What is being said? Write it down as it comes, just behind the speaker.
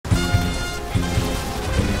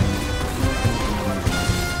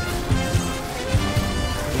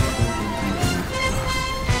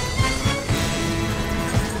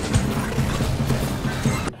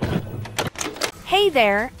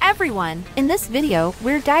there, everyone! In this video,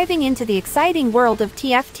 we're diving into the exciting world of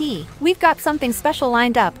TFT. We've got something special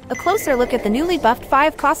lined up, a closer look at the newly buffed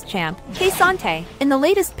 5-cost champ, K'Sante. In the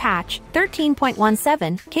latest patch,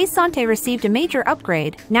 13.17, K'Sante received a major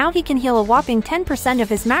upgrade. Now he can heal a whopping 10% of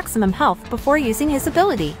his maximum health before using his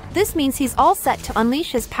ability. This means he's all set to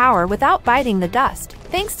unleash his power without biting the dust,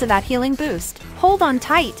 thanks to that healing boost. Hold on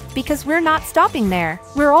tight, because we're not stopping there.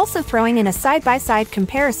 We're also throwing in a side-by-side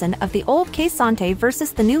comparison of the old K'Sante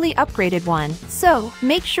versus the newly upgraded one. So,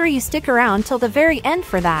 make sure you stick around till the very end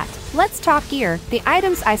for that. Let's talk gear. The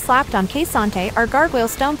items I slapped on K'Sante are Gargoyle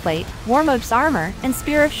Stoneplate, Warmoge's Armor, and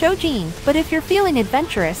Spear of Shojin. But if you're feeling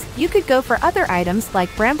adventurous, you could go for other items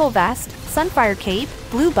like Bramble Vest, Sunfire Cape,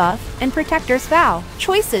 Blue Buff, and Protector's Vow.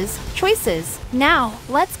 Choices, choices. Now,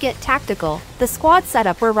 let's get tactical. The squad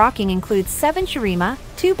setup we're rocking includes 7 Shurima,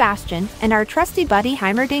 2 Bastion, and our trusty buddy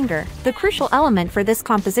Heimerdinger. The crucial element for this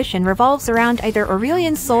composition revolves around either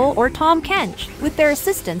Aurelion Sol or Tahm Kench. With their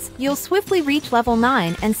assistance, you'll swiftly reach level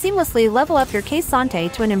 9 and seamlessly level up your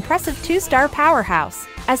K'Sante to an impressive 2-star powerhouse.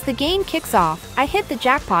 As the game kicks off, I hit the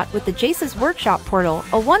jackpot with the Jace's Workshop portal,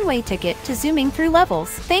 a one-way ticket to zooming through levels.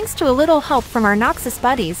 Thanks to a little help from our Noxus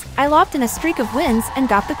buddies, I locked in a streak of wins and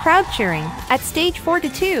got the crowd cheering. At stage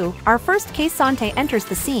 4-2, our first K'Sante enters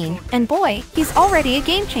the scene, and boy, he's already a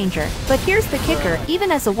game changer. But here's the kicker,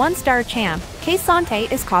 even as a 1-star champ, K'Sante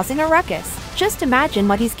is causing a ruckus. Just imagine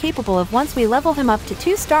what he's capable of once we level him up to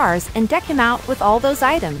 2 stars and deck him out with all those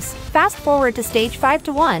items. Fast forward to stage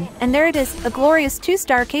 5-1, and there it is, a glorious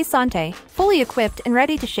 2-star K'Sante, fully equipped and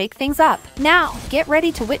ready to shake things up. Now, get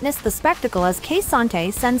ready to witness the spectacle as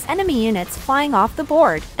K'Sante sends enemy units flying off the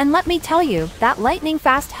board. And let me tell you, that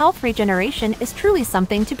lightning-fast health regeneration is truly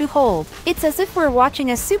something to behold. It's as if we're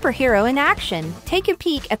watching a superhero in action. Take a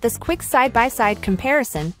peek at this quick side-by-side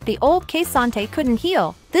comparison. The old K'Sante couldn't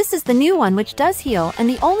heal. This is the new one which does heal, and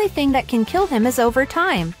the only thing that can kill him is over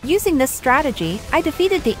time. Using this strategy, I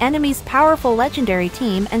defeated the enemy's powerful legendary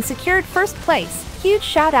team and secured first place. Huge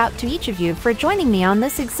shout out to each of you for joining me on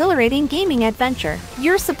this exhilarating gaming adventure.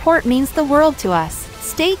 Your support means the world to us.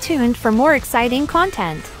 Stay tuned for more exciting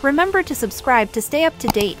content. Remember to subscribe to stay up to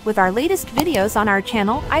date with our latest videos on our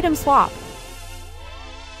channel, Item Swap.